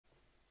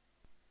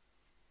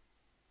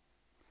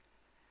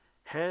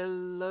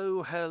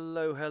Hello,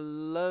 hello,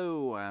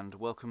 hello, and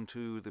welcome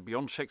to the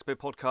Beyond Shakespeare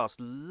podcast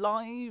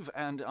live,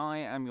 and I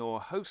am your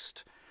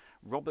host,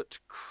 Robert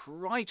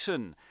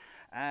Crighton.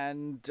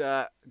 And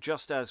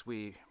just as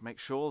we make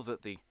sure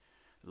that the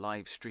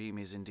live stream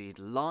is indeed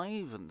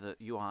live and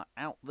that you are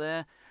out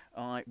there,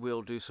 I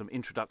will do some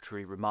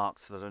introductory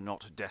remarks that are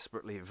not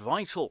desperately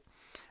vital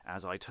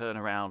as I turn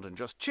around and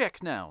just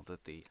check now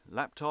that the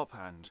laptop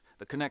and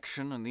the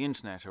connection and the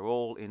internet are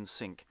all in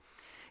sync.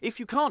 If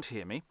you can't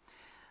hear me,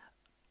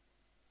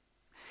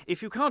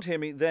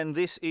 then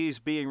this is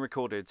being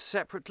recorded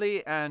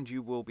separately and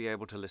you will be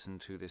able to listen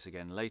to this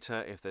again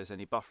later. If there's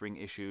any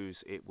buffering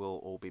issues, it will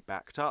all be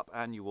backed up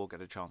and you will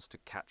get a chance to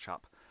catch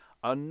up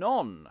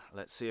anon.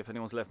 Let's see if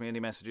anyone's left me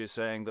any messages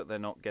saying that they're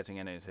not getting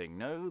anything.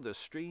 No, the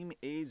stream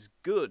is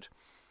good.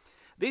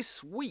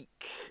 This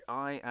week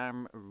I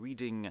am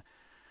reading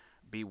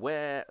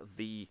Beware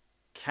the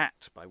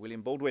Cat by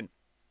William Baldwin,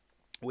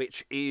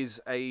 which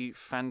is a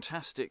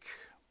fantastic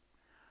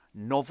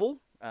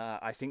novel.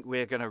 I think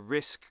we're going to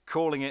risk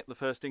calling it the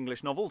first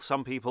English novel.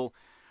 Some people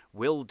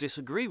will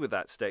disagree with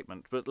that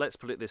statement, but let's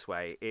put it this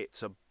way.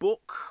 It's a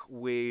book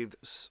with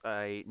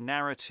a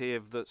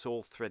narrative that's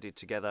all threaded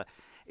together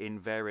in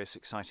various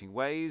exciting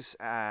ways,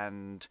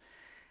 and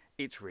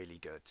it's really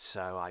good,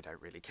 so I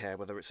don't really care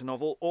whether it's a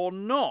novel or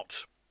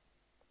not.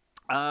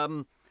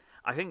 I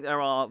think there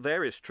are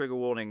various trigger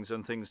warnings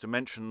and things to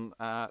mention.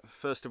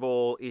 First of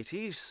all, it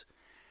is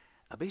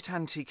a bit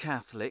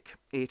anti-Catholic.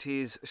 It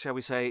is, shall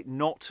we say,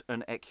 not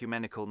an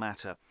ecumenical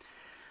matter.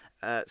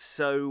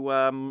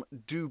 So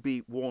do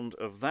be warned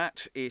of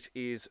that. It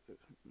is,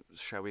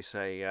 shall we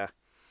say,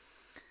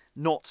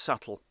 not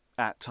subtle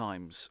at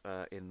times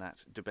in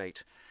that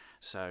debate.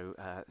 So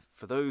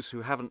for those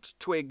who haven't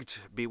twigged,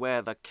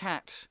 Beware the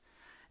Cat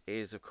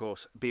is, of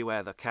course,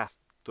 Beware the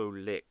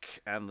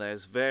Catholic. And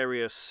there's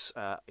various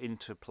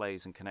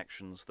interplays and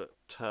connections that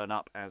turn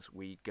up as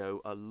we go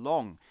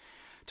along.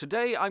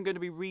 Today I'm going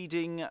to be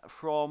reading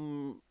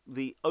from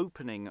the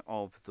opening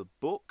of the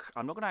book.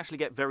 I'm not going to actually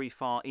get very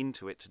far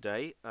into it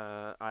today.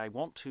 I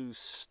want to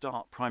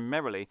start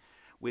primarily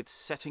with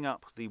setting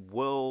up the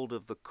world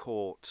of the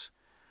court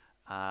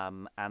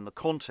and the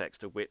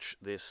context of which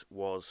this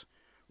was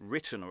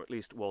written, or at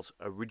least was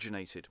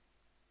originated.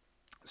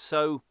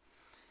 So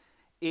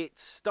it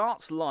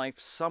starts life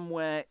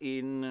somewhere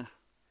in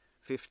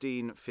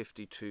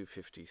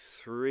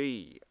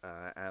 1552-53,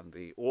 and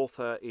the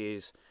author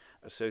is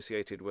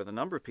associated with a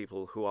number of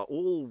people who are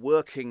all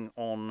working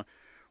on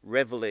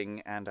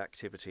revelling and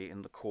activity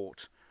in the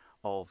court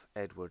of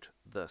Edward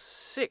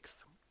VI,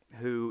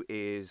 who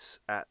is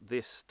at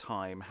this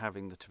time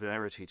having the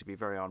temerity to be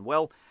very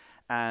unwell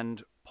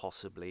and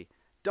possibly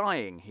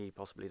dying. He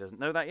possibly doesn't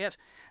know that yet,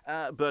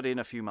 but in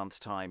a few months'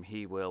 time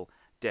he will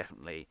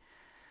definitely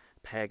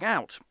peg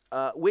out,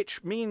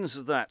 which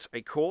means that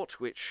a court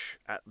which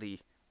at the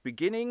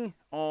beginning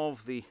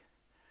of the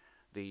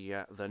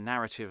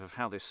narrative of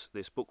how this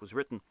book was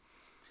written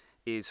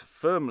is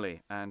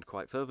firmly and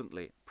quite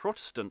fervently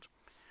Protestant,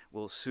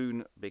 will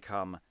soon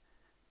become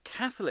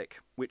Catholic,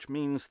 which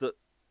means that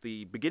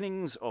the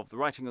beginnings of the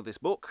writing of this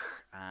book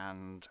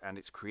and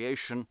its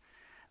creation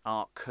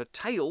are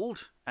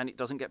curtailed, and it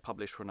doesn't get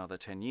published for another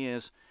 10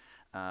 years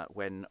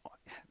when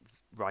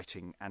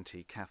writing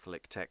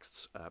anti-Catholic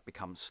texts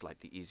becomes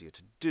slightly easier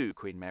to do.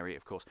 Queen Mary,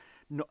 of course,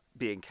 not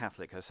being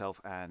Catholic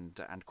herself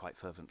and quite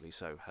fervently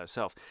so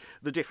herself.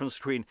 The difference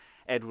between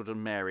Edward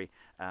and Mary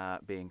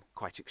being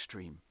quite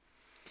extreme.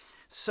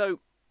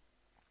 So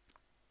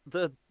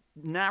the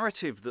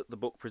narrative that the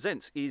book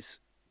presents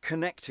is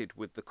connected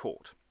with the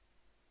court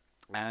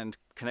and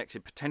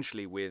connected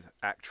potentially with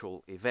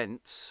actual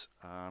events,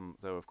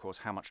 though of course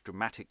how much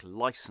dramatic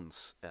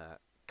license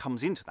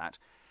comes into that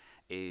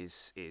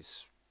is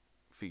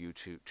for you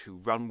to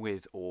run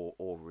with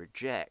or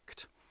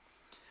reject.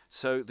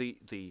 So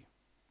the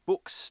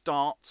book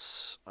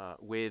starts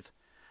with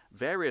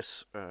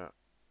various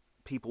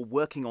people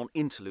working on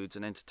interludes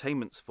and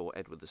entertainments for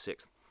Edward VI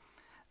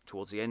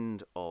towards the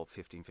end of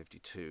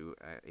 1552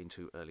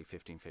 into early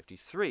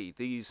 1553.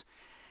 These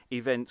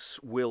events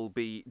will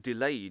be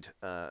delayed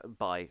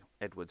by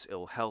Edward's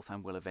ill health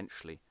and will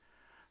eventually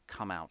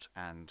come out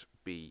and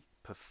be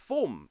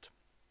performed.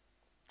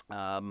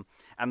 And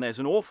there's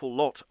an awful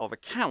lot of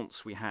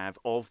accounts we have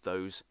of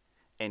those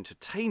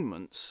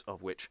entertainments,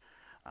 of which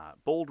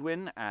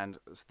Baldwin and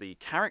the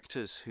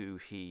characters who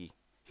he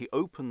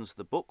opens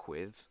the book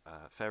with,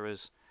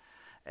 Ferrers,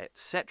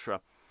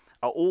 etc.,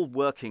 are all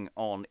working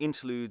on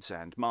interludes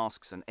and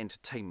masks and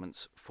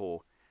entertainments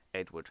for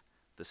Edward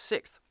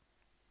VI.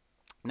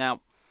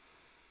 Now,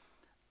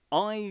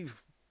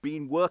 I've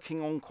been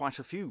working on quite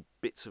a few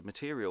bits of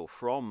material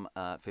from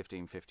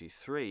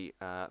 1553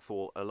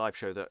 for a live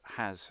show that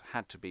has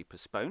had to be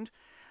postponed,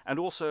 and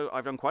also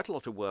I've done quite a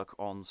lot of work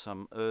on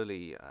some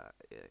early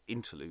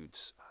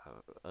interludes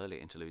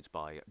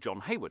by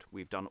John Hayward.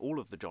 We've done all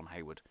of the John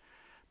Hayward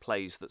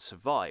plays that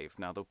survive.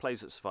 Now, the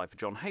plays that survive for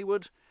John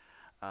Hayward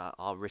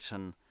are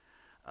written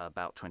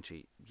about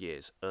 20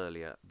 years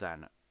earlier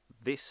than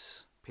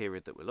this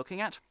period that we're looking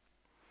at.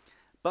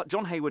 But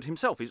John Hayward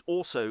himself is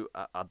also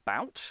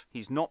about.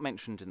 He's not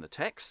mentioned in the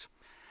text,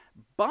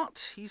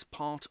 but he's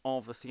part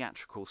of a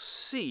theatrical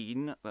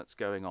scene that's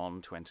going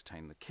on to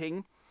entertain the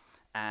king,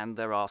 and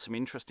there are some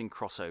interesting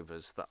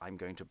crossovers that I'm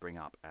going to bring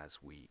up as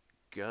we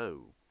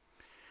go.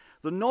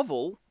 The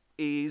novel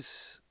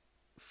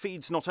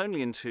feeds not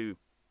only into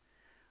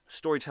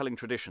storytelling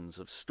traditions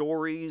of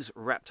stories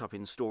wrapped up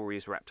in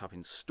stories wrapped up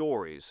in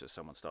stories. So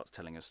someone starts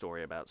telling a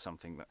story about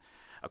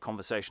a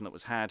conversation that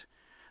was had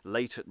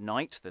late at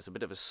night. There's a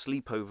bit of a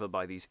sleepover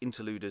by these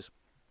interluders,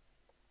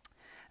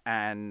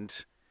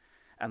 and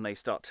they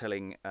start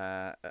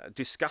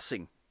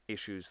discussing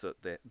issues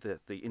that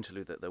the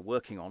interlude that they're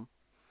working on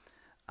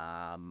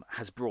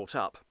has brought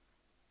up,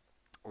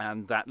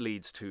 and that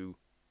leads to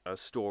a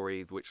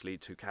story which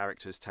leads to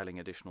characters telling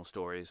additional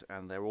stories,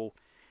 and they're all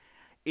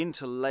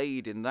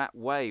interlaid in that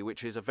way,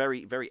 which is a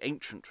very, very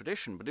ancient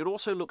tradition. But it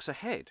also looks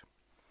ahead,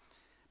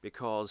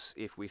 because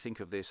if we think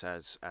of this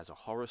as a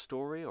horror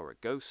story or a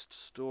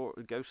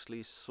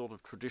ghostly sort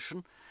of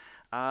tradition,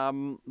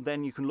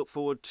 then you can look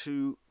forward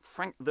to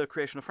the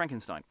creation of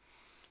Frankenstein,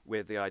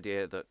 with the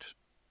idea that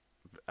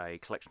a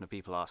collection of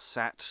people are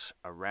sat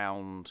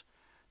around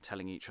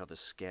telling each other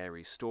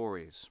scary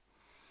stories.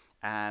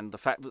 And the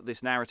fact that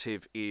this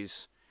narrative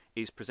is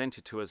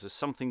presented to us as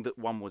something that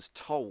one was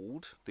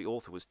told, the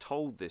author was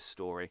told this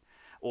story,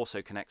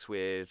 also connects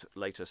with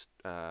later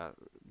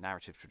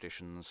narrative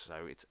traditions.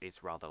 So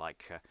it's rather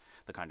like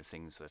the kind of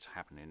things that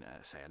happen in,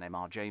 say, an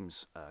M.R.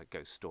 James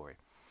ghost story.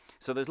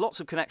 So there's lots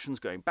of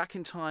connections going back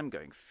in time,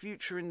 going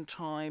future in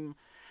time,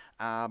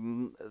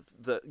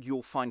 that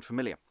you'll find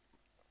familiar,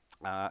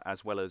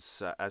 as well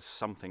as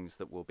some things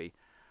that will be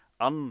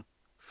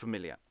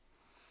unfamiliar.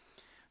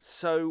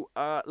 So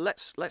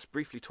let's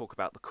briefly talk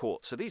about the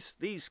court. So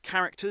these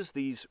characters,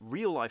 these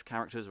real-life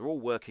characters, are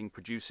all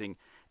producing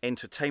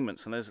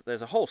entertainments, and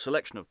there's a whole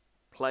selection of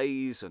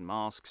plays and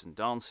masks and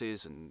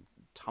dances and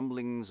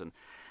tumblings, and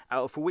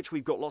for which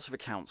we've got lots of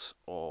accounts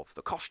of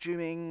the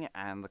costuming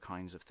and the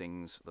kinds of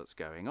things that's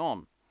going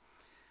on.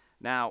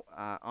 Now,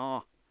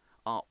 our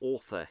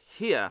author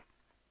here,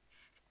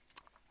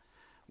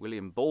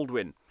 William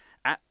Baldwin,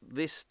 at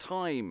this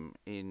time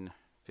in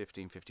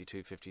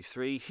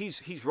 1552-53,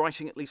 he's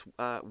writing at least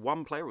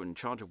one play, or in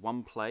charge of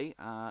one play,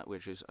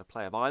 which is a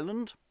play of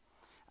Ireland,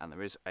 and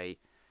there is a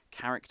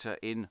character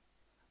in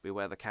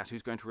Beware the Cat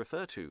who's going to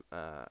refer to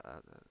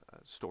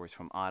stories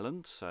from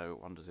Ireland, so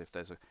wonders if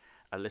there's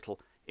a little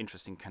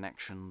interesting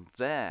connection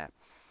there.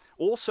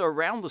 Also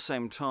around the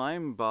same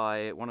time,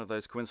 by one of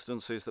those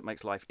coincidences that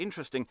makes life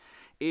interesting,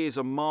 is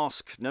a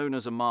mask known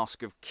as a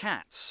Mask of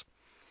Cats.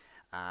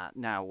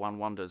 Now, one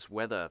wonders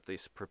whether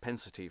this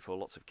propensity for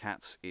lots of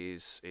cats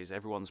is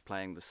everyone's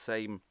playing the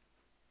same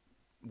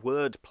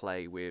word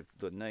play with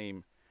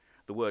the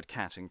word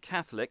cat and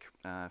Catholic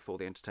for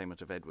the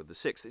entertainment of Edward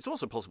VI. It's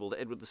also possible that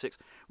Edward VI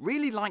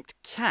really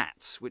liked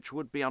cats, which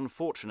would be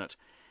unfortunate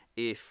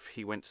if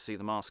he went to see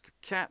the Mask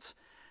of Cats,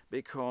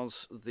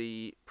 because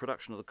the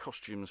production of the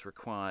costumes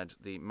required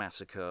the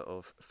massacre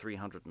of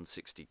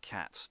 360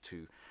 cats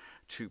to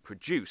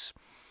produce.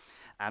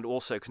 And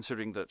also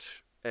considering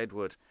that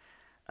Edward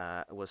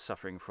was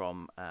suffering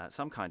from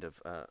some kind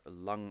of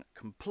lung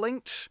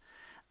complaint,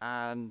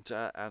 and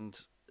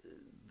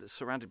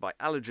surrounded by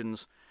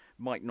allergens,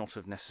 might not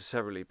have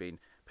necessarily been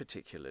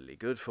particularly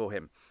good for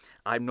him.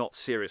 I'm not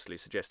seriously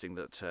suggesting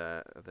that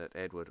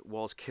Edward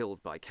was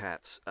killed by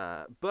cats,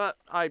 but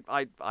I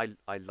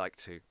like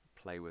to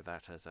play with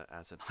that as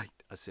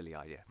a silly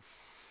idea.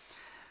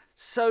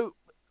 So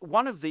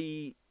one of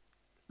the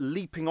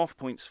leaping off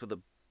points for the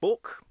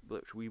book,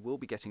 which we will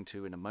be getting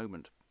to in a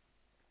moment,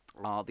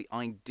 are the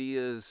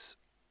ideas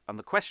and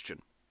the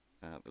question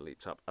that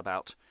leaps up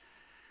about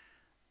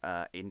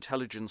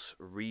intelligence,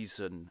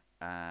 reason,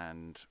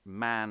 and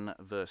man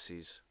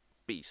versus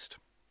beast.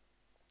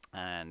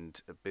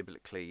 And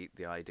biblically,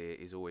 the idea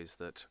is always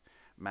that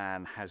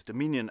man has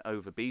dominion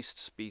over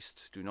beasts.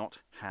 Beasts do not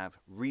have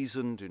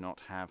reason, do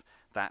not have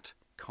that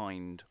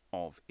kind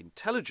of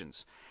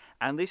intelligence.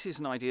 And this is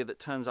an idea that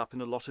turns up in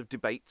a lot of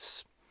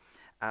debates,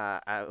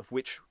 of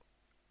which,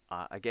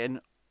 again,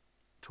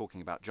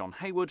 talking about John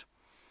Hayward,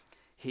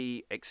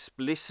 he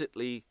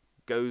explicitly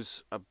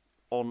goes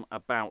on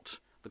about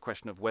the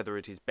question of whether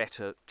it is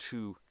better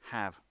to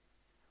have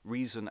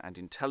reason and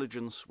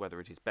intelligence, whether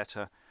it is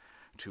better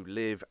to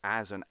live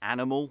as an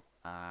animal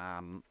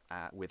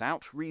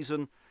without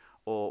reason,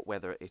 or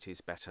whether it is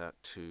better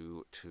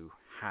to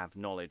have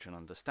knowledge and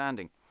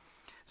understanding.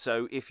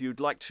 So if you'd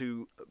like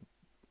to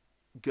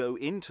go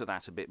into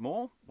that a bit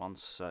more,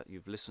 once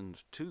you've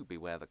listened to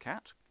Beware the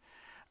Cat,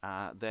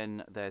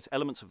 then there's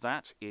elements of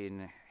that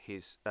in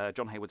his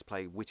John Hayward's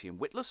play Witty and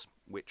Witless,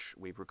 which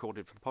we've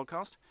recorded for the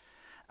podcast.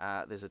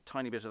 There's a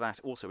tiny bit of that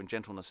also in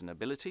Gentleness and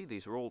Nobility.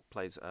 These are all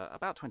plays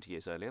about 20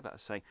 years earlier, but I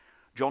say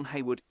John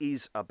Hayward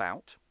is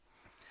about.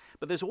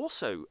 But there's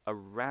also a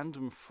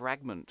random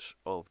fragment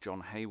of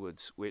John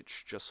Hayward's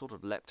which just sort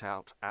of leapt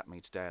out at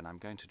me today, and I'm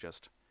going to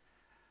just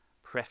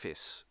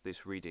preface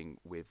this reading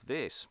with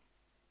this.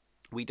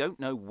 We don't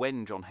know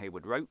when John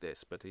Hayward wrote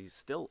this, but he's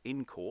still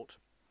in court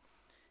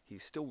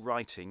He's still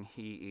writing.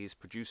 He is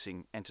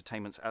producing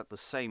entertainments at the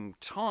same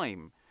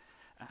time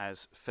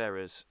as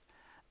Ferrers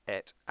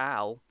et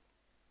al.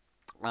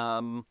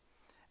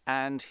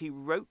 And he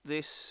wrote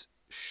this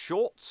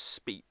short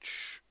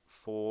speech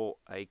for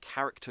a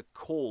character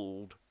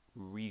called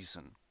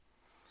Reason.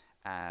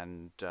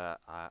 And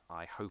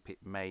I hope it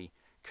may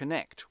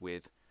connect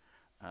with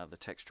the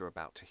text you're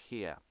about to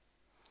hear.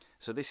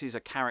 So this is a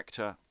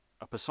character,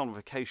 a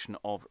personification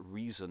of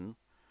reason,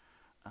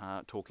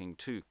 talking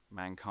to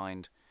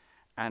mankind,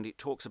 and it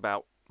talks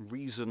about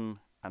reason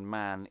and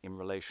man in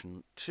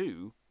relation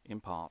to, in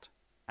part,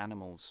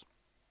 animals.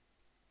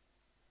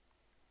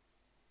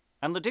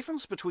 And the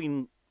difference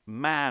between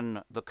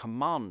man the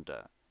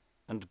commander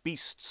and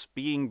beasts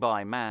being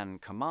by man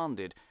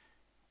commanded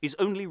is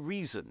only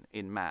reason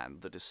in man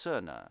the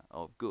discerner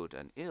of good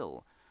and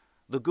ill,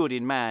 the good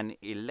in man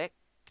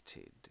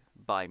elected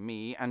by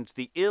me, and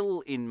the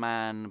ill in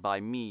man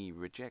by me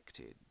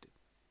rejected.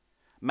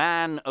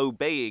 Man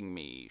obeying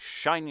me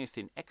shineth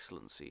in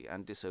excellency,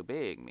 and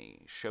disobeying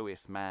me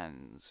showeth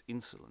man's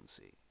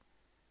insolency.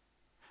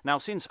 Now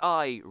since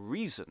I,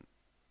 reason,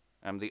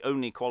 am the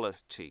only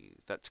quality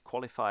that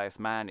qualifieth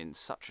man in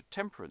such a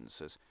temperance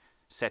as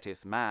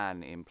setteth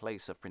man in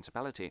place of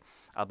principality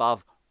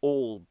above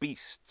all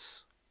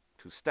beasts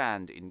to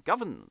stand in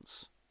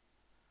governance,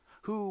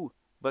 who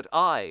but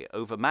I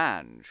over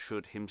man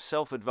should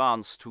himself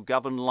advance to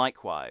govern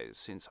likewise,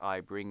 since I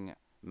bring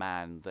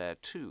man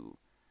thereto,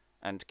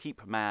 and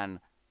keep man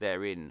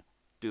therein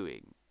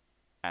doing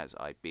as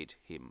I bid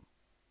him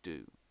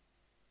do.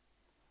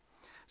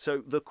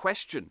 So the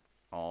question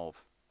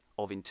of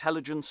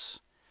intelligence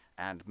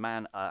and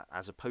man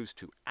as opposed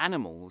to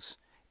animals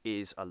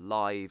is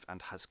alive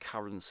and has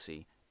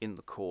currency in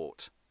the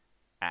court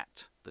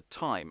at the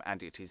time,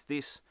 and it is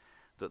this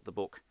that the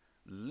book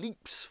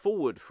leaps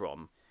forward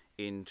from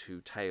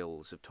into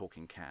tales of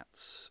talking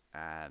cats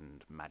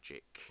and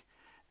magic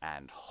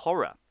and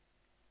horror.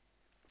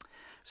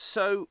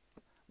 So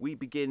we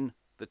begin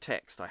the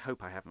text. I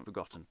hope I haven't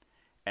forgotten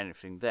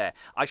anything there.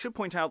 I should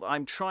point out that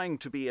I'm trying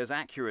to be as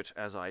accurate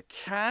as I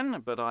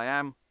can, but I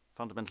am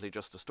fundamentally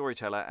just a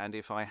storyteller, and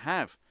if I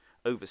have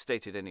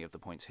overstated any of the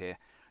points here,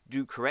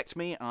 do correct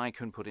me. I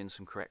can put in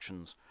some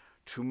corrections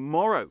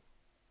tomorrow.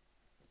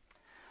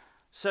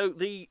 So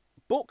the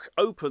book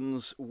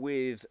opens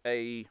with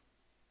a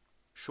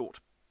short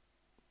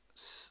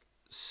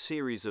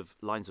series of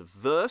lines of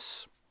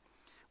verse,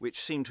 which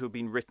seem to have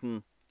been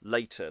written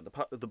later.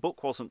 The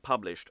book wasn't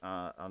published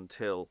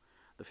until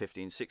the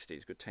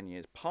 1560s. Good 10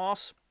 years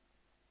pass.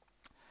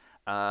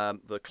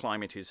 The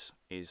climate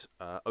is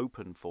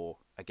open for,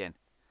 again,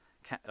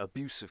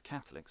 abuse of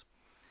Catholics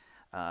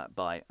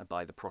by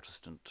the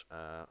Protestant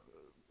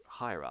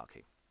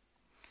hierarchy.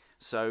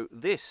 So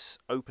this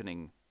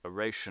opening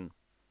oration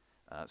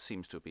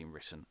seems to have been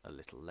written a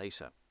little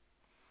later.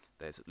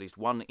 There's at least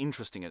one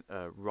interesting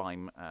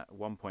rhyme at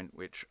one point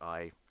which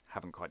I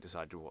haven't quite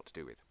decided what to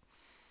do with.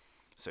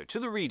 So, to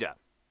the reader.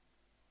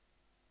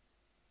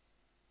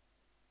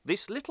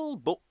 This little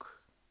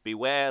book,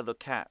 Beware the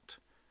Cat,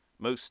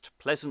 most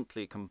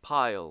pleasantly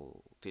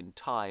compiled, in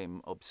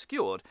time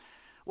obscured,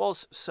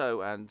 was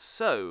so and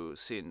so,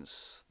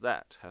 since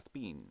that hath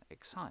been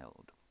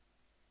exiled.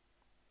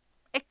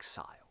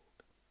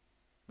 Exiled,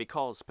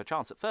 because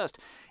perchance at first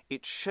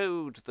it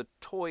showed the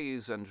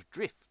toys and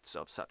drifts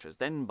of such as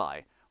then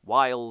by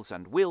wiles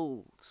and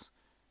wills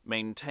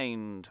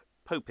maintained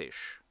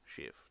popish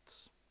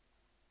shifts.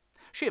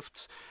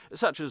 Shifts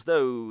such as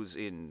those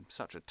in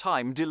such a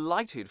time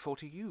delighted for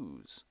to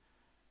use,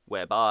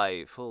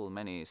 whereby full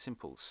many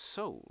simple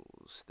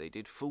souls they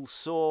did full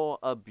sore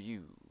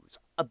abuse.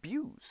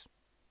 Abuse?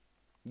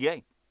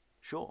 Yea,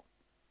 sure,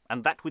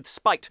 and that with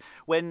spite,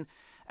 when,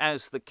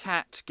 as the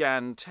cat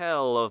gan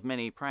tell of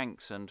many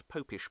pranks and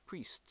popish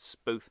priests,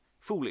 both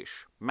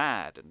foolish,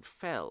 mad, and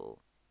fell,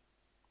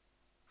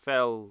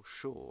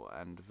 sure,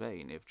 and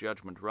vain, if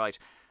judgment right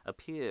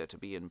appear to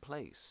be in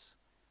place.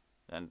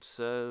 And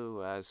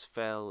so, as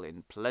fell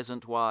in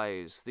pleasant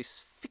wise, this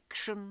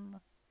fiction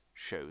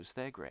shows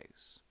their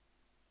grace.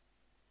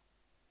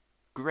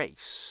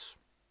 Grace.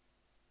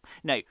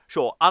 Nay,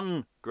 sure,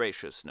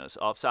 ungraciousness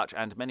of such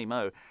and many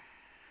mo,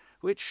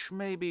 which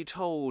may be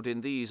told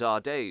in these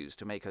our days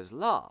to make us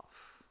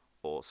laugh,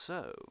 or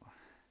so.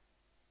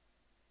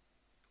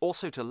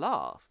 Also to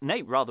laugh,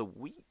 nay, rather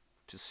weep,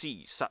 to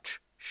see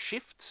such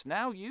shifts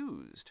now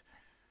used,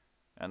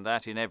 and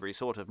that in every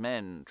sort of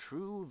men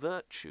true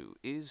virtue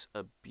is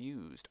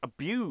abused.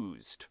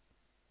 Abused!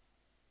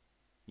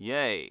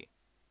 Yea,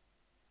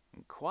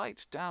 and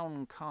quite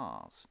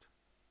downcast.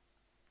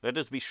 Let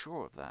us be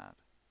sure of that.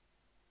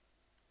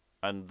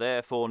 And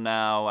therefore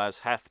now, as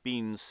hath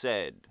been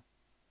said,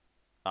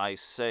 I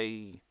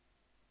say,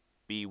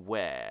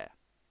 beware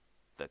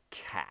the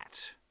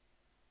cat.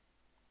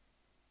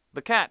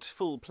 The cat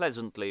full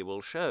pleasantly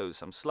will show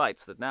some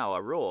sleights that now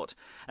are wrought,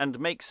 and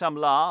make some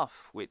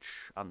laugh,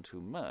 which unto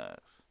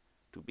mirth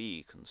to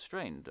be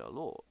constrained are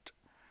laught.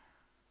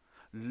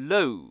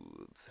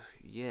 Loath,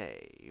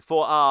 yea,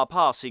 for our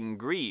passing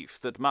grief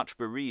that much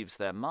bereaves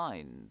their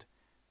mind,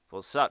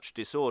 for such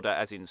disorder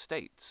as in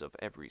states of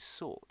every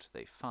sort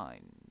they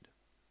find.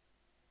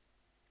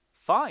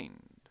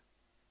 Find?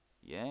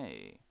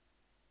 Yea.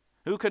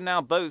 Who can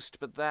now boast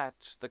but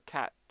that the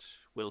cat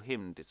will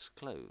him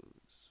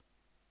disclose?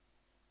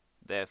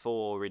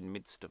 Therefore, in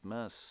midst of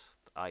mirth,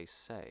 I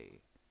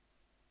say,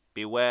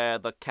 beware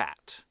the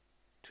cat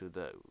to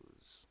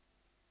those.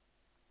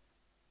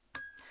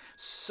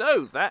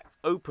 So that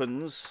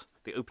opens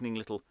the opening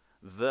little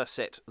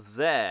verset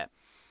there.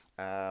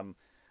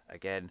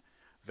 Again,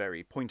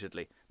 very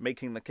pointedly,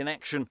 making the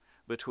connection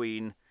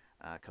between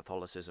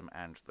Catholicism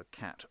and the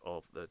cat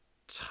of the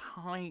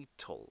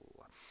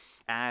title.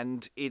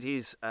 And it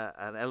is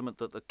an element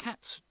that the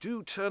cats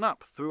do turn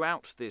up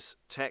throughout this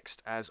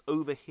text as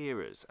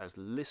overhearers, as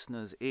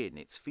listeners in.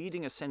 It's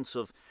feeding a sense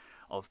of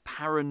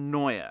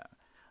paranoia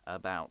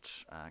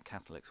about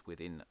Catholics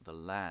within the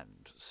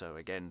land. So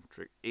again,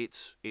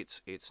 it's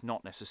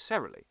not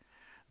necessarily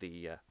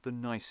the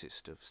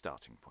nicest of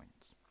starting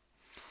points.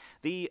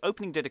 The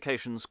opening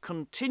dedications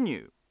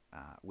continue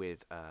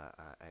with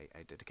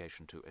a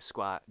dedication to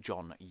Esquire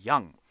John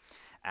Young,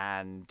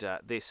 and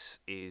this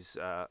is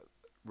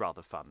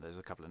rather fun. There's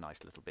a couple of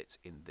nice little bits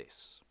in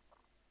this.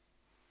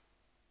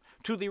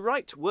 To the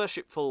right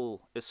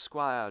worshipful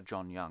Esquire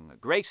John Young,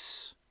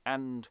 grace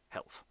and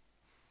health.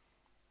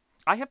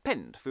 I have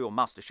penned for your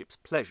mastership's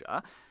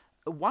pleasure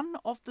one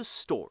of the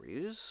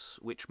stories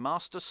which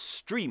Master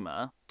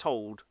Streamer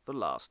told the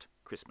last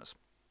Christmas,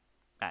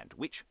 and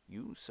which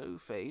you so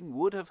fain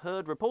would have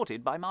heard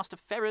reported by Master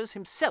Ferrers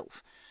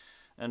himself,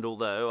 and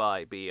although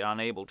I be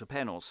unable to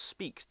pen or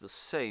speak the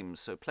same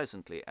so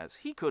pleasantly as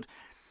he could,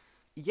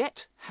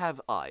 yet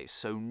have I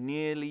so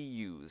nearly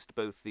used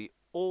both the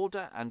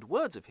order and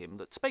words of him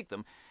that spake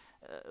them,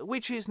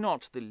 which is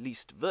not the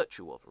least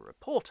virtue of a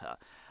reporter,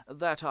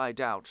 that I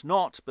doubt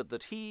not but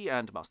that he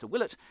and Master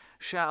Willett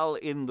shall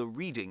in the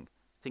reading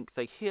think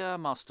they hear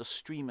Master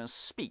Streamer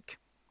speak,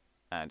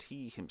 and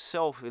he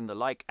himself in the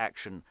like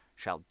action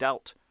shall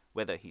doubt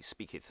whether he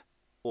speaketh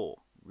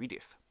or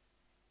readeth.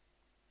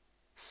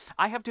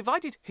 I have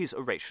divided his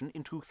oration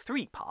into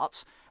 3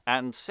 parts,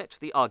 and set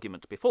the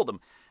argument before them,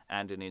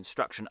 and an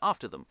instruction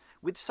after them,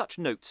 with such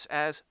notes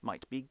as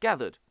might be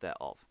gathered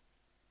thereof,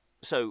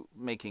 so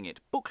making it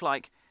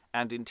book-like,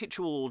 and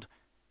intituled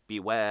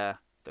Beware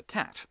the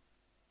Cat.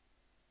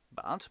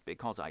 But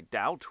because I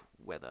doubt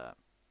whether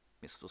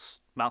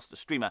Master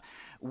Streamer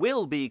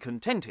will be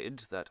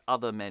contented that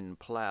other men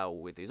plough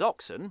with his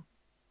oxen,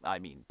 I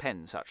mean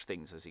pen such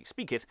things as he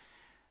speaketh,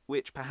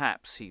 which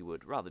perhaps he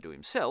would rather do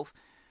himself,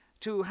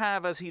 to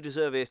have as he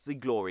deserveth the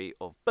glory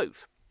of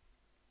both.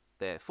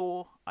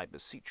 Therefore I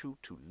beseech you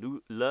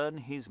to learn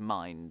his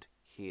mind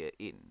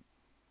herein,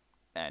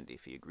 and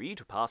if he agree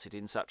to pass it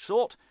in such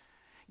sort,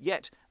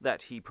 yet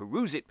that he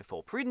peruse it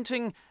before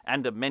printing,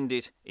 and amend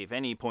it if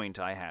any point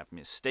I have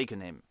mistaken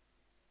him.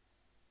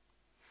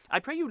 I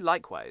pray you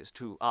likewise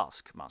to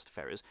ask Master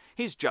Ferrers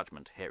his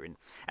judgment herein,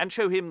 and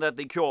show him that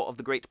the cure of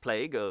the great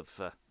plague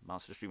of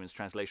Master Streamer's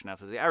translation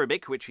out of the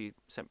Arabic, which he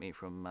sent me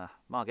from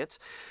Marget's,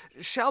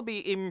 shall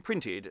be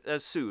imprinted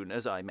as soon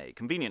as I may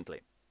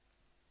conveniently.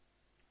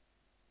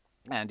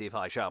 And if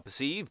I shall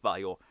perceive by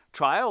your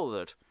trial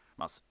that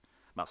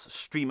Master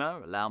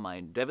Streamer allow my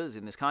endeavours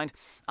in this kind,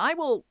 I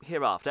will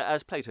hereafter,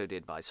 as Plato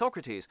did by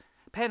Socrates,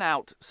 pen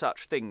out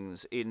such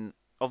things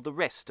of the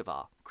rest of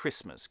our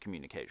Christmas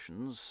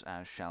communications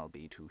as shall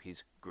be to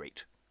his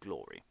great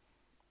glory,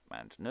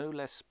 and no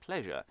less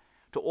pleasure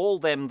to all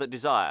them that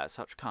desire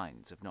such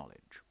kinds of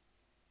knowledge.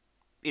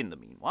 In the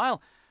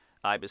meanwhile,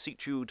 I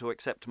beseech you to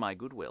accept my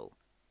good will,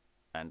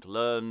 and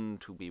learn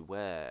to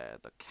beware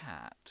the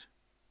cat.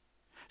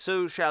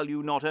 So shall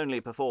you not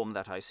only perform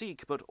that I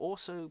seek, but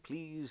also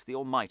please the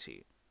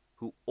Almighty,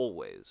 who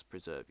always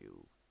preserve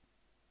you.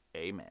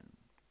 Amen.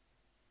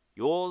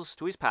 Yours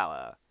to his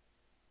power,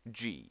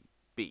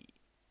 G.B.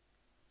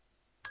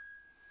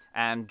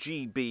 And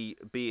G.B.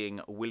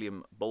 being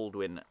William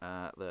Baldwin,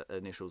 the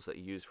initials that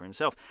he used for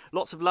himself.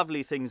 Lots of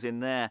lovely things in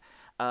there,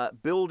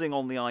 building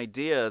on the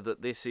idea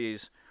that this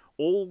is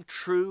all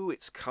true.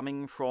 It's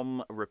coming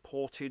from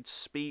reported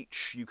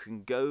speech. You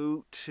can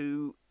go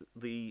to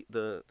the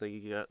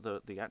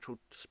actual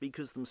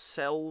speakers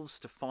themselves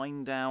to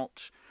find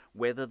out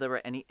whether there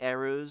are any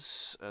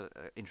errors.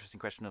 Interesting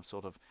question of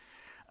sort of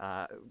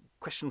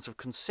questions of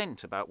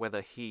consent about whether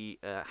he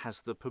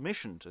has the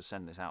permission to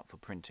send this out for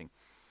printing.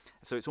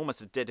 So it's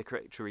almost a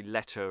dedicatory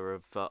letter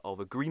of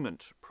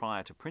agreement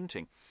prior to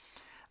printing.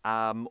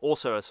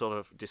 Also a sort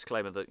of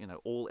disclaimer that,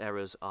 all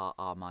errors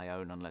are my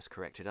own unless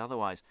corrected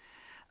otherwise.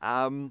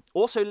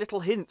 Also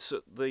little hints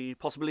at the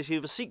possibility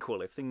of a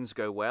sequel if things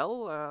go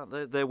well.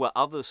 There were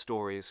other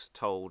stories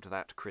told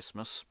that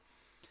Christmas,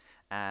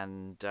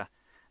 and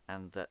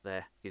that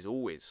there is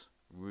always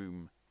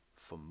room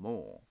for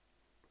more.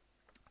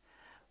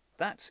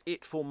 That's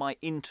it for my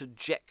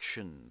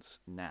interjections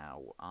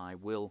now. I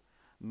will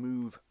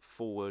move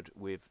forward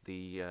with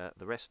the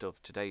rest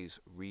of today's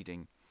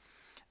reading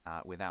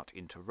without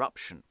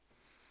interruption.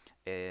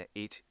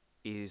 It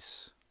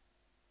is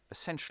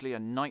essentially a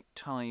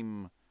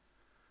nighttime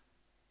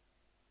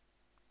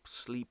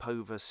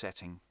sleepover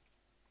setting.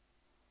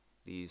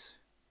 These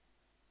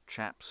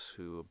chaps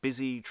who are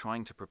busy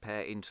trying to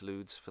prepare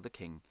interludes for the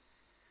king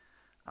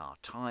are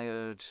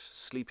tired,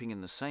 sleeping in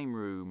the same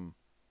room,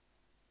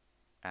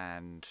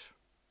 and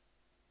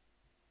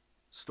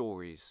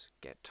stories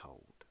get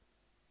told.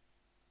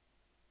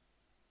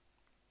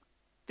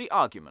 The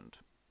argument.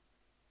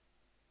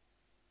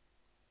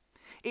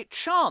 It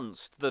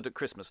chanced that at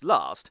Christmas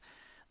last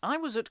I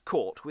was at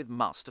court with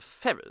Master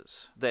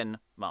Ferrers, then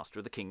Master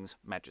of the King's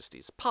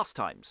Majesty's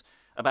pastimes,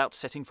 about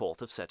setting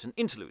forth of certain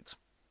interludes,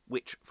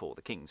 which, for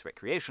the King's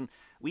recreation,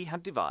 we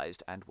had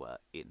devised and were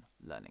in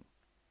learning.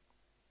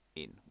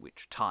 In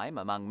which time,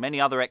 among many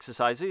other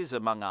exercises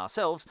among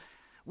ourselves,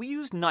 we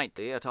used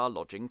nightly at our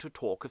lodging to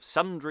talk of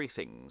sundry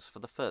things for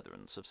the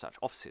furtherance of such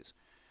offices,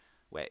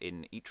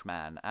 wherein each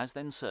man as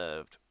then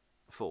served,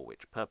 for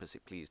which purpose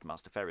it pleased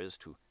Master Ferrers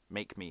to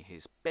make me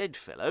his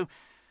bedfellow,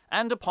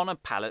 and upon a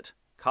pallet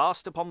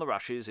cast upon the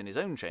rushes in his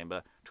own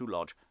chamber to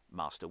lodge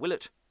Master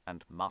Willett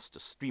and Master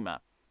Streamer,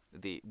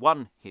 the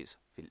one his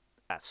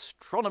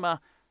astronomer,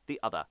 the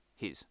other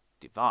his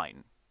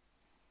divine.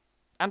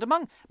 And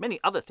among many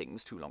other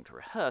things too long to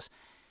rehearse,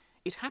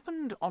 it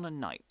happened on a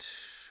night,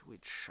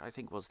 which I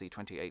think was the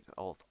 28th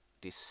of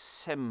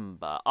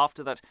December,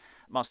 after that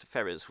Master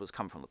Ferrers was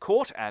come from the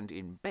court and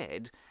in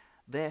bed,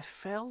 there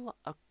fell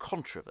a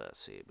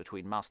controversy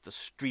between Master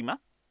Streamer,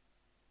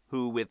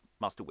 who with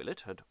Master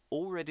Willett had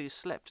already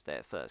slept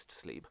their first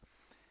sleep,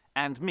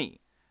 and me,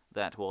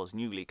 that was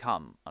newly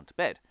come unto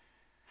bed,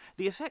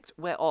 the effect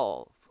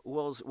whereof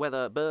was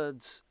whether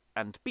birds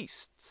and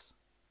beasts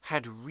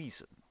had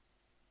reason.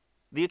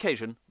 The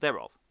occasion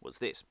thereof was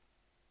this.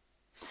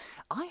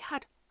 I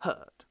had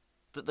heard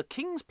that the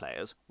King's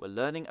players were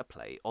learning a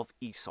play of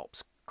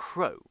Aesop's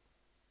Crow,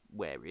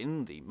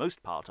 wherein the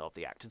most part of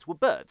the actors were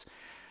birds,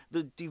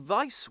 the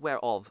device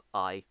whereof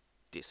I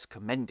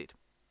discommended,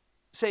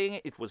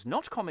 saying it was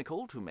not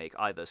comical to make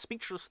either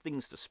speechless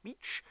things to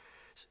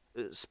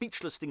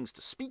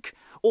speak,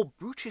 or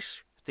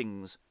brutish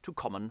things to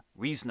common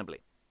reasonably.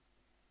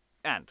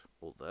 And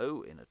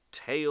although in a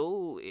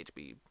tale it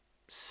be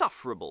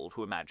sufferable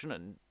to imagine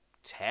and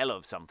tell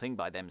of something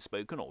by them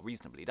spoken or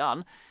reasonably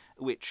done,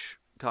 which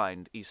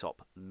kind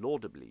Aesop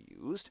laudably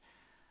used,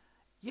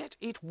 yet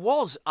it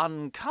was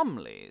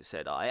uncomely,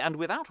 said I, and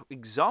without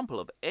example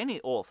of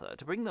any author,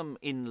 to bring them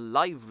in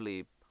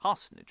lively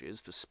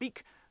parsonages to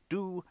speak,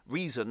 do,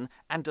 reason,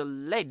 and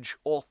allege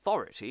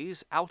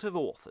authorities out of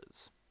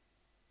authors.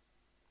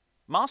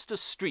 Master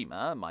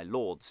Streamer, my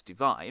lord's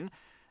divine,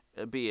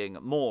 being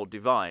more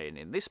divine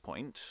in this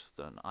point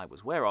than I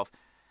was ware of,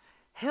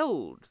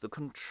 held the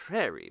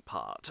contrary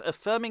part,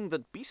 affirming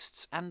that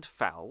beasts and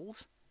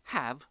fowls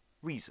have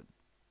reason,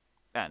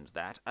 and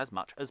that as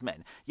much as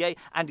men, yea,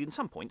 and in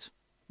some points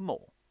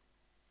more.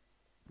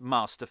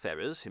 Master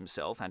Ferrers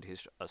himself and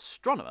his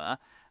astronomer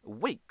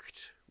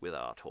waked with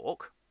our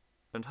talk,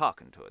 and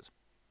hearkened to us,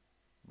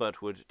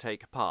 but would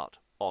take part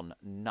on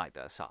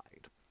neither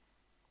side.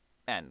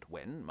 And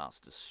when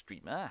Master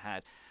Streamer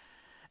had,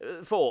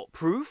 for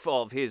proof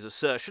of his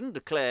assertion,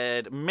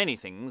 declared many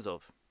things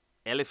of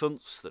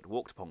elephants that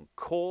walked upon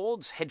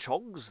cords,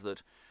 hedgehogs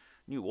that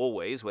knew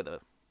always what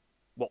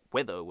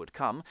weather would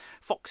come,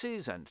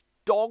 foxes and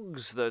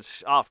dogs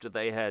that, after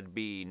they had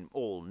been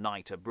all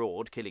night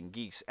abroad killing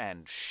geese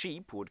and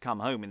sheep, would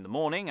come home in the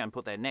morning and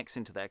put their necks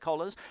into their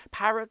collars,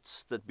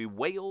 parrots that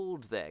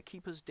bewailed their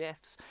keepers'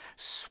 deaths,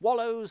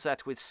 swallows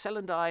that with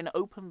celandine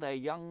opened their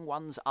young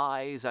ones'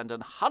 eyes, and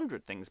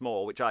 100 things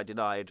more which I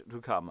denied to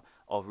come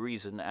of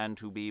reason and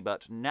to be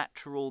but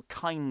natural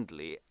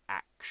kindly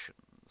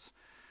actions,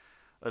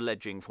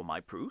 alleging for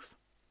my proof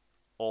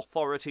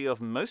authority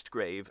of most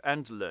grave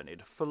and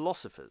learned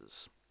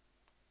philosophers.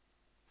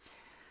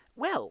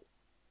 Well,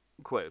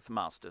 quoth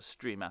Master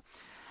Streamer,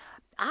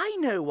 I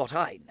know what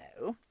I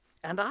know,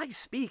 and I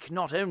speak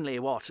not only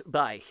what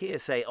by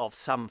hearsay of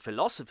some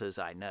philosophers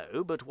I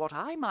know, but what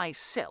I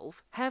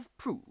myself have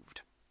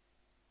proved.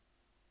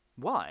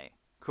 Why,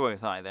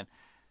 quoth I then,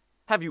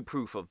 have you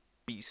proof of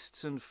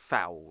beasts and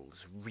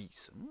fowls'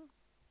 reason?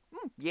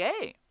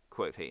 Yea,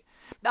 quoth he,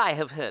 I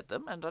have heard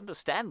them and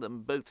understand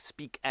them both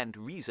speak and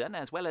reason,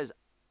 as well as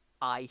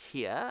I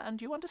hear and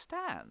you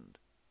understand.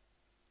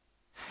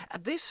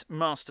 At this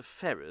Master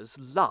Ferrers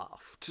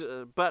laughed,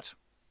 but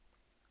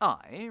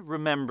I,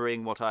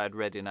 remembering what I had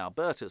read in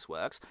Albertus'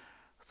 works,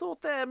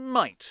 thought there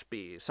might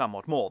be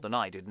somewhat more than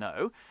I did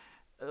know,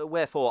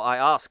 wherefore I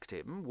asked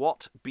him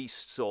what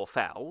beasts or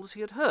fowls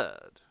he had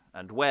heard,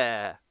 and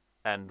where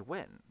and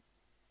when.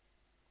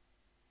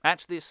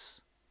 At this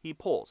he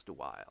paused a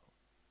while,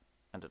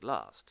 and at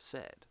last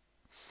said,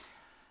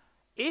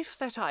 If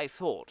that I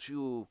thought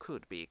you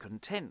could be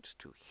content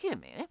to hear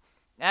me,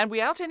 and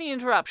without any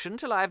interruption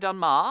till I have done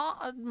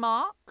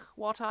mark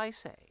what I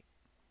say,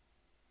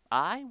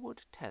 I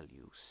would tell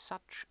you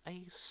such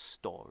a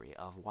story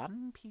of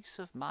one piece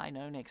of mine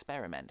own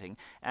experimenting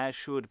as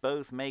should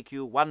both make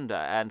you wonder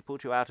and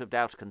put you out of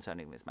doubt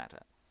concerning this matter.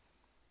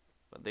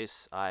 But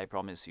this I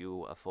promise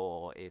you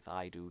afore, if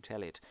I do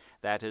tell it,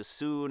 that as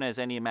soon as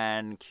any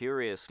man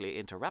curiously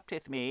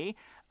interrupteth me,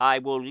 I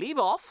will leave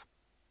off,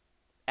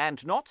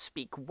 and not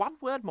speak one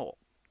word more.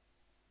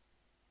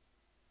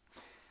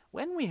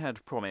 When we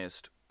had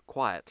promised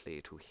quietly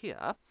to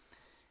hear,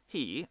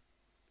 he,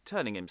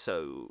 turning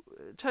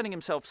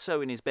himself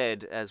so in his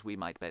bed as we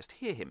might best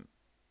hear him,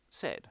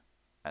 said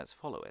as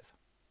followeth.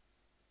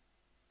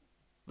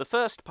 The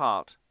first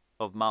part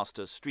of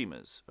Master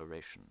Streamer's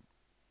oration.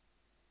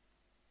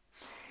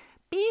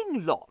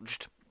 Being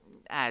lodged,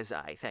 as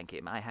I thank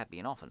him I have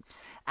been often,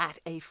 at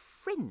a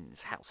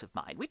friend's house of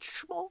mine,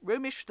 which more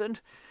Romish than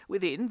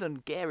within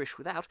than garish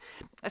without,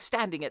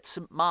 standing at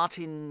St.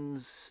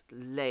 Martin's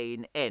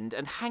Lane end,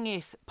 and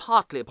hangeth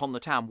partly upon the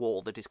town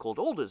wall that is called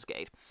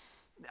Aldersgate,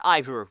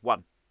 either of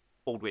one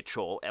Aldwych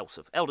or else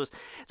of elders,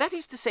 that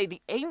is to say,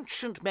 the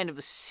ancient men of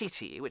the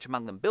city, which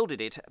among them builded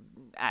it,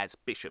 as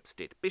bishops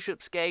did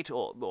Bishopsgate,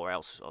 or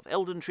else of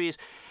elden trees,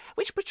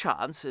 which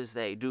perchance, as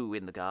they do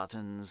in the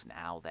gardens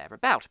now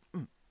thereabout.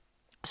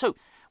 So,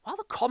 while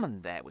the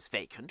common there was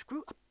vacant,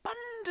 grew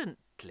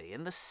abundantly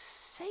in the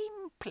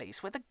same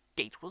place where the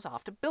gate was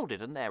after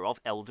builded, and thereof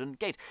Eldon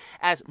Gate,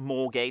 as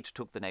Moorgate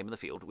took the name of the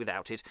field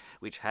without it,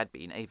 which had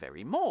been a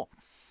very moor.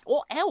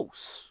 Or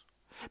else,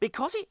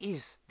 because it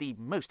is the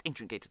most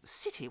ancient gate of the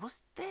city,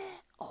 was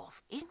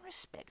thereof in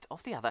respect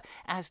of the other,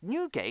 as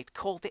Newgate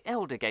called the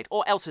Elder Gate,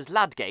 or else as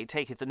Ludgate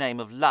taketh the name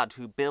of Lud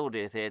who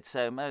buildeth it,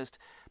 so most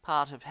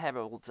part of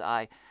heralds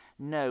I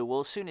know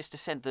will soonest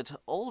assent that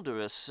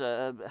Alderus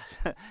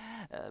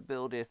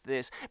buildeth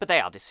this, but they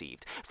are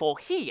deceived, for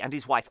he and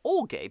his wife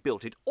Allgate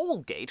built it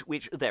Allgate,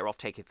 which thereof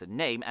taketh the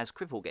name, as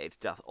Cripplegate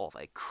doth of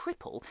a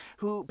cripple,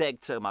 who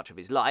begged so much of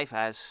his life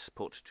as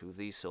put to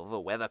the silver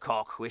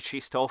weathercock, which he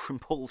stole from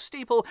Paul's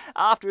steeple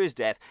after his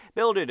death,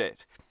 builded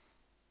it.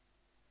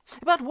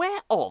 But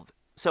whereof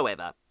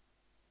soever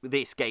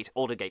this gate,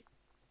 Aldergate,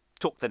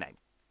 took the name,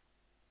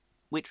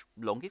 which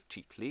longeth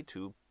chiefly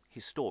to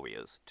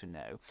historians to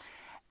know,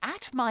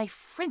 at my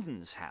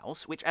friend's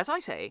house, which, as I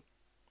say,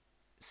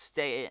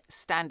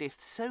 standeth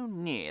so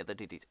near that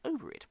it is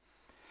over it,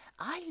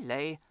 I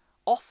lay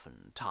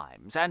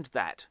oftentimes, and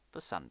that for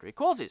sundry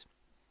causes.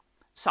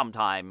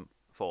 Sometime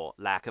for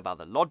lack of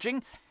other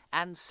lodging,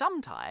 and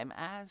sometime,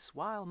 as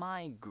while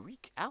my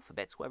Greek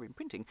alphabets were in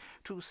printing,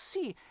 to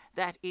see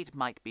that it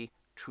might be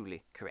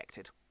truly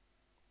corrected.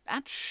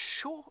 And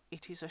sure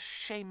it is a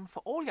shame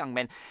for all young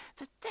men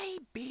that they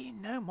be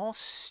no more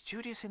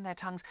studious in their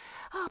tongues.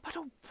 But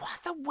what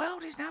the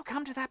world is now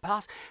come to that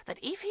pass, that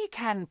if he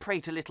can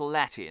prate a little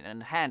Latin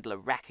and handle a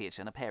racket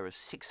and a pair of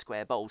 6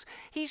 square bowls,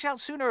 he shall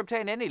sooner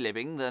obtain any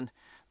living than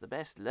the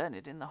best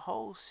learned in the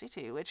whole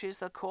city, which is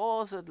the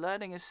cause that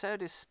learning is so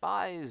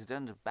despised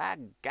and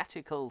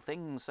bagatical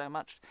things so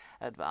much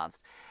advanced.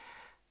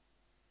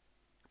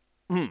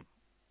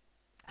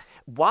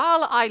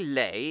 While I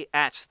lay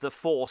at the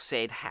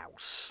foresaid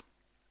house,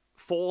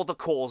 for the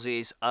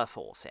causes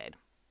aforesaid,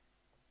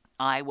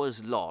 I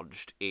was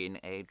lodged in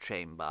a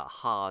chamber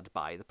hard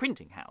by the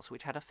printing house,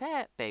 which had a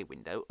fair bay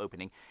window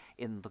opening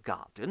in the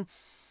garden,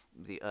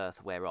 the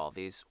earth whereof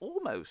is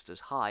almost as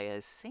high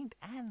as St.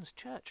 Anne's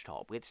church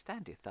top, which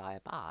standeth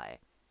thereby.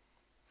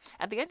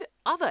 At the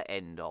other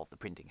end of the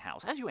printing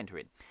house, as you enter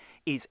in,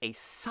 is a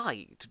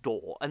side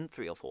door and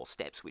 3 or 4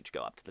 steps which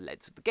go up to the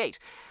leads of the gate,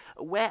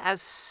 whereas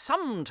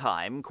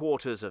sometime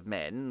quarters of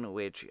men,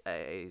 which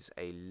is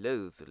a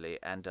loathly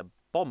and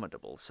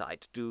abominable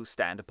sight, do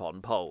stand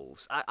upon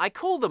poles. I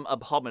call them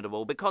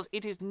abominable because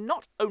it is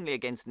not only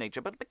against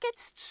nature, but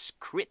against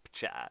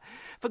Scripture.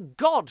 For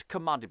God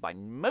commanded by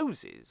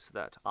Moses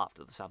that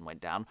after the sun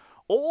went down,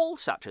 all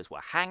such as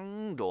were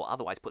hanged or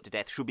otherwise put to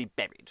death should be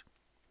buried,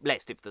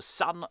 lest if the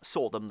sun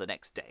saw them the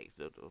next day,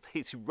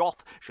 his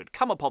wrath should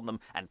come upon them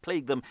and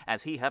plague them,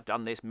 as he have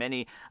done this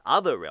many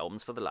other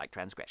realms for the like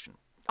transgression.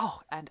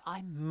 Oh, and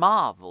I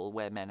marvel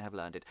where men have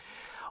learned it,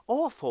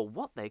 or for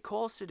what they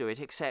cause to do it,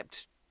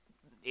 except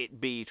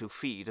it be to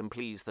feed and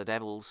please the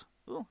devils.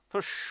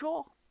 For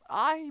sure,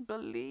 I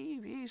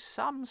believe ye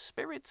some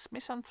spirits,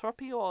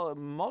 misanthropy, or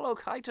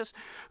Molochitis,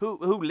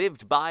 who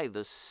lived by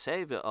the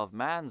savour of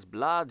man's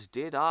blood,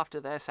 did after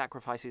their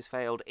sacrifices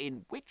failed,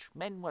 in which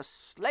men were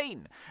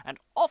slain, and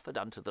offered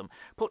unto them,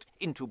 put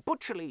into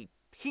butcherly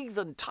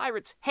heathen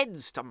tyrants'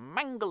 heads to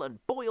mangle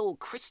and boil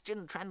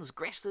Christian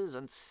transgressors,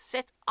 and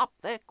set up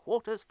their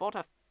quarters for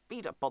to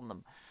feed upon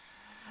them.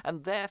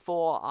 And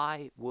therefore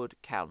I would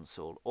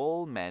counsel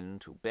all men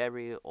to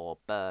bury or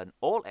burn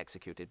all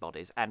executed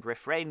bodies, and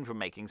refrain from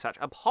making such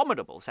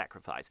abominable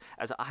sacrifice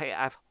as I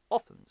have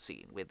often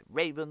seen with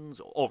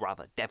ravens, or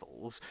rather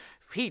devils,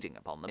 feeding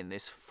upon them in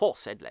this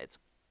foresaid leads.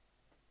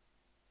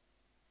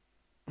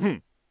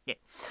 Yeah.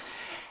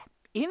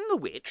 In the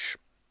which,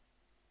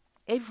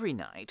 every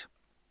night,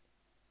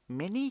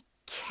 many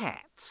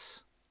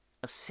cats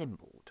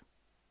assembled,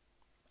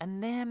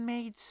 and there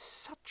made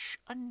such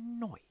a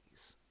noise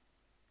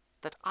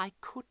that I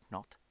could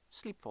not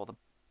sleep for them.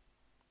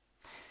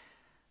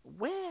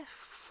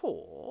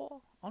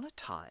 Wherefore, on a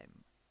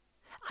time,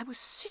 I was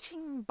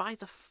sitting by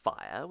the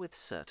fire with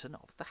certain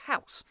of the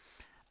house.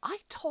 I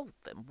told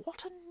them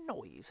what a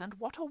noise and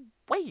what a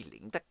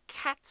wailing the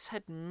cats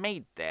had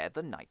made there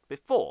the night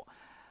before,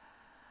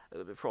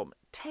 from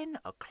 10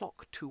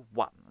 o'clock to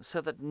 1, so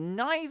that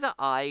neither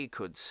I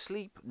could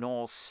sleep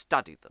nor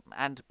study them,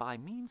 and by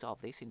means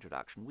of this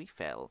introduction we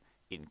fell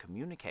in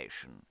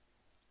communication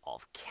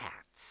of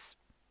cats.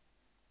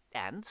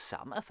 And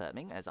some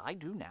affirming, as I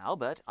do now,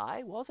 but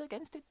I was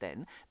against it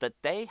then,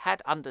 that they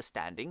had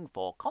understanding,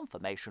 for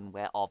confirmation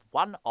whereof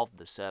one of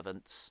the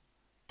servants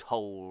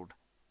told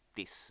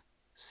this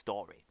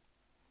story.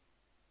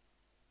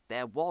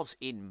 There was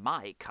in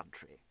my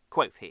country,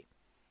 quoth he,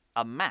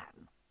 a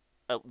man,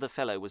 the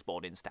fellow was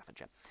born in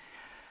Staffordshire,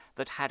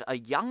 that had a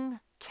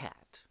young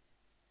cat,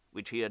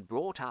 which he had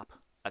brought up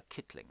a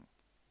kittling,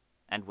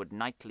 and would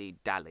nightly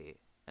dally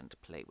and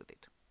play with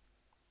it.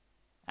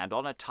 And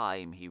on a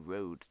time he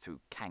rode through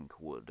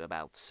Cankwood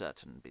about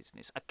certain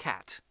business. A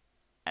cat,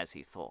 as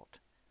he thought,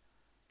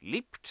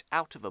 leaped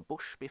out of a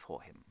bush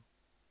before him,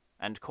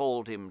 and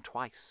called him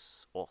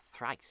twice or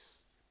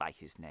thrice by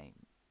his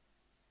name.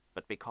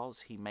 But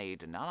because he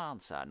made none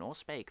answer, nor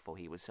spake, for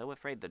he was so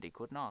afraid that he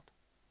could not,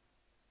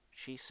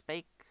 she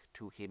spake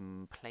to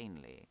him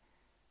plainly,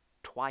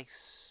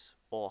 twice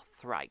or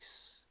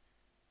thrice,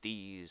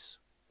 these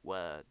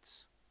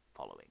words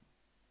following: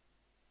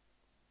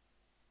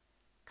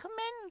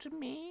 Commend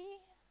me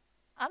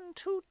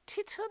unto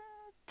Titten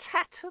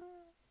Tatten,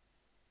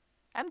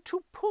 and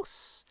to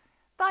Puss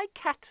thy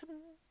catten,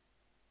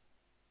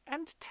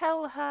 and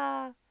tell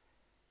her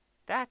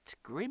that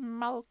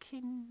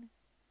Grimalkin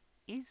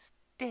is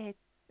dead.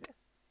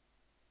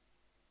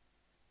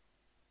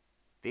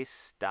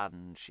 This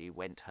done, she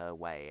went her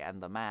way,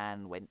 and the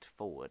man went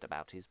forward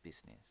about his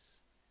business.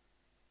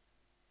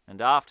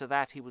 And after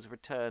that he was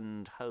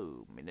returned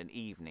home in an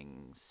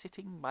evening,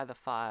 sitting by the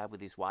fire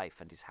with his wife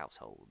and his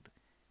household.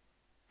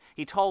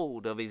 He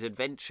told of his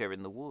adventure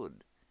in the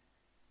wood,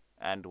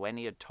 and when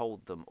he had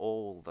told them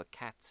all the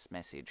cat's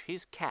message,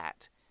 his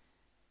cat,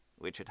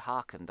 which had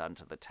hearkened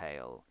unto the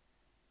tale,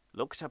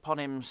 looked upon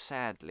him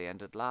sadly,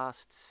 and at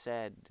last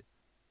said,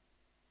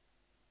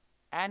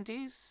 And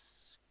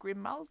is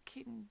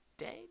Grimalkin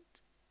dead?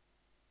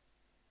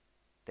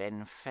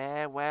 Then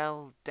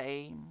farewell,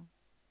 dame.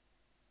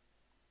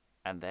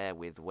 And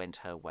therewith went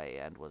her way,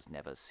 and was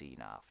never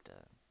seen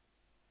after.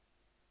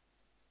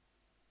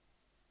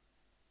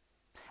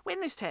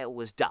 When this tale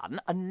was done,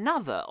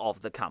 another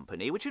of the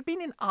company, which had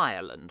been in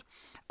Ireland,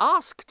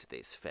 asked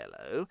this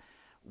fellow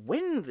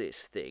when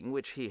this thing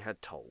which he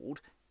had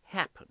told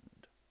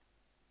happened.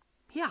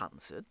 He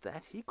answered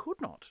that he could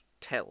not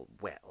tell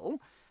well,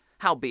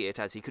 howbeit,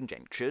 as he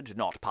conjectured,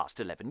 not past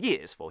 11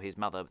 years, for his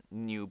mother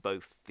knew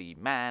both the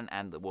man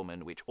and the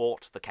woman which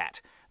ought the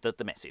cat that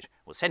the message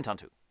was sent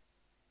unto.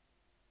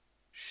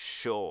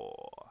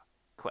 Sure,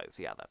 quoth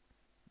the other,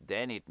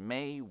 then it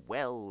may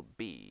well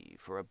be,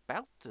 for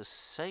about the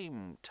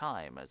same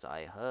time as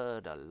I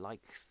heard a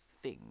like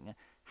thing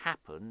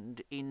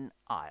happened in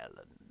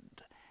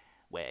Ireland,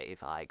 where,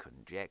 if I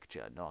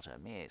conjecture not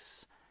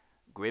amiss,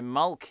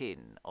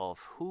 Grimalkin,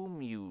 of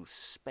whom you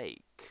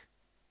spake,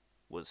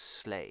 was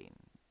slain.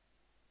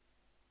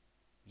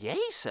 Yea,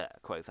 sir,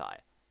 quoth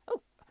I.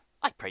 Oh,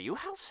 I pray you,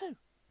 how so?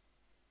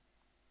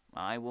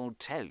 I will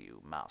tell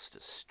you, Master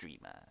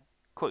Streamer,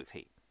 quoth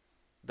he,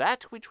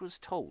 that which was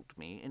told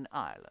me in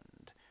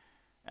Ireland,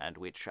 and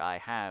which I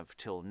have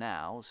till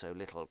now so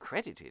little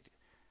credited,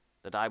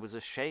 that I was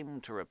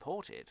ashamed to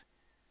report it,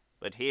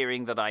 but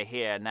hearing that I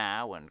hear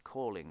now, and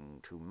calling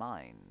to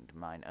mind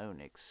mine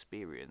own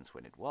experience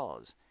when it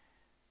was,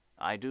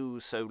 I do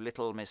so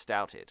little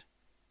misdoubt it,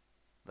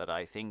 that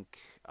I think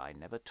I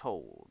never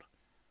told,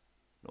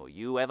 nor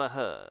you ever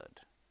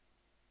heard,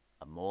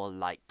 a more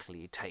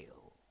likely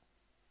tale.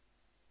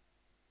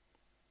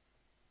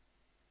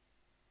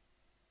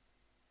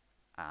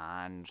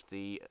 And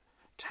the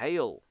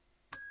tale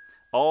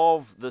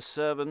of the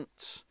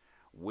servant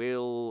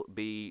will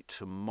be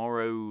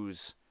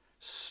tomorrow's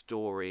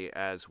story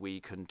as we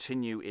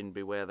continue in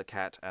Beware the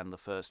Cat and the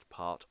first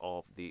part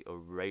of the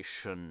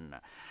oration.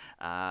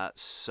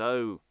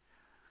 So,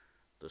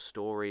 the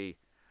story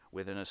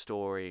within a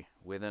story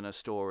within a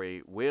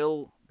story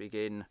will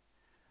begin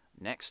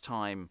next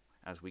time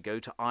as we go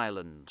to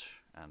Ireland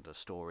and a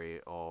story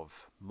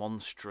of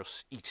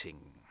monstrous eating,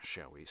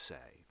 shall we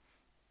say.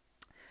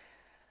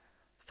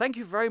 Thank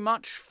you very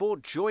much for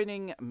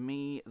joining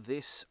me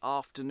this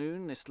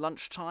afternoon, this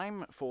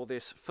lunchtime, for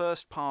this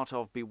first part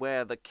of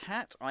Beware the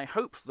Cat. I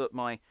hope that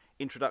my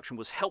introduction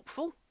was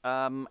helpful,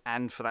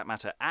 and for that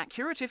matter,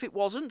 accurate. If it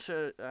wasn't,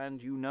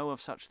 and you know of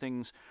such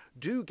things,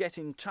 do get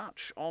in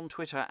touch on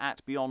Twitter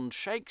at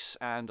BeyondShakes,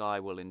 and I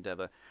will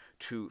endeavour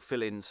to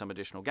fill in some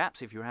additional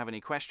gaps. If you have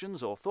any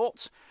questions or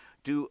thoughts,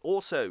 do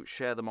also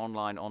share them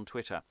online on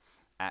Twitter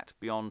at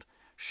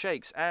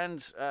BeyondShakes.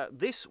 And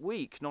this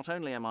week, not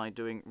only am I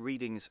doing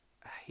readings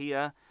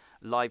here,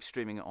 live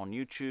streaming it on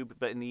YouTube,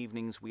 but in the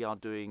evenings we are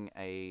doing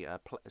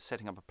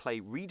setting up a play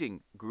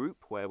reading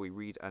group where we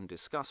read and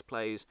discuss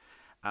plays,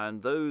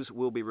 and those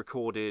will be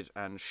recorded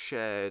and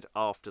shared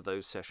after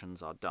those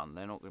sessions are done.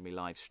 They're not going to be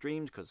live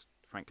streamed because,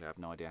 frankly, I have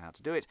no idea how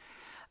to do it.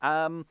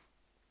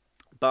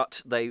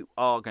 But they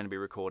are going to be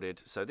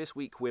recorded. So this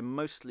week we're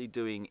mostly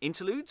doing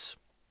interludes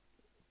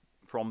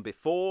from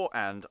before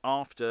and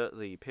after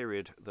the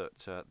period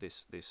that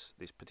this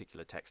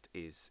particular text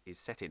is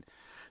set in.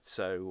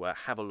 So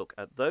have a look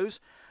at those.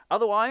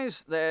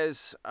 Otherwise,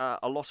 there's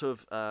a lot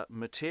of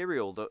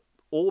material that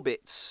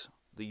orbits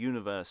the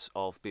universe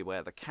of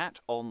Beware the Cat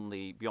on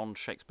the Beyond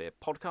Shakespeare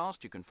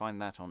podcast. You can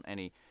find that on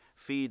any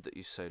feed that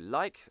you so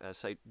like.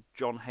 Say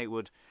John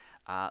Hayward,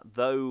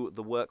 though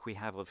the work we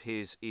have of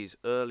his is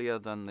earlier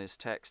than this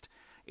text,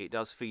 it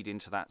does feed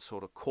into that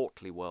sort of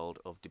courtly world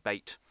of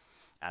debate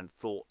and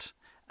thought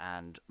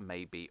and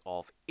maybe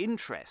of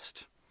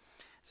interest.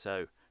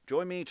 So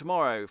join me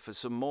tomorrow for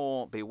some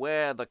more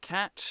Beware the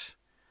Cat,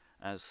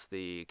 as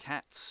the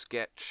cats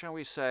get, shall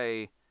we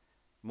say,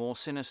 more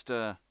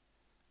sinister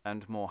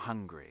and more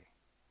hungry.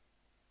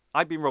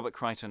 I've been Robert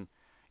Crighton.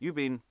 You've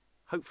been,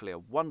 hopefully, a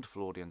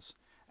wonderful audience,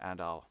 and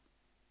I'll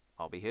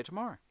be here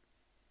tomorrow.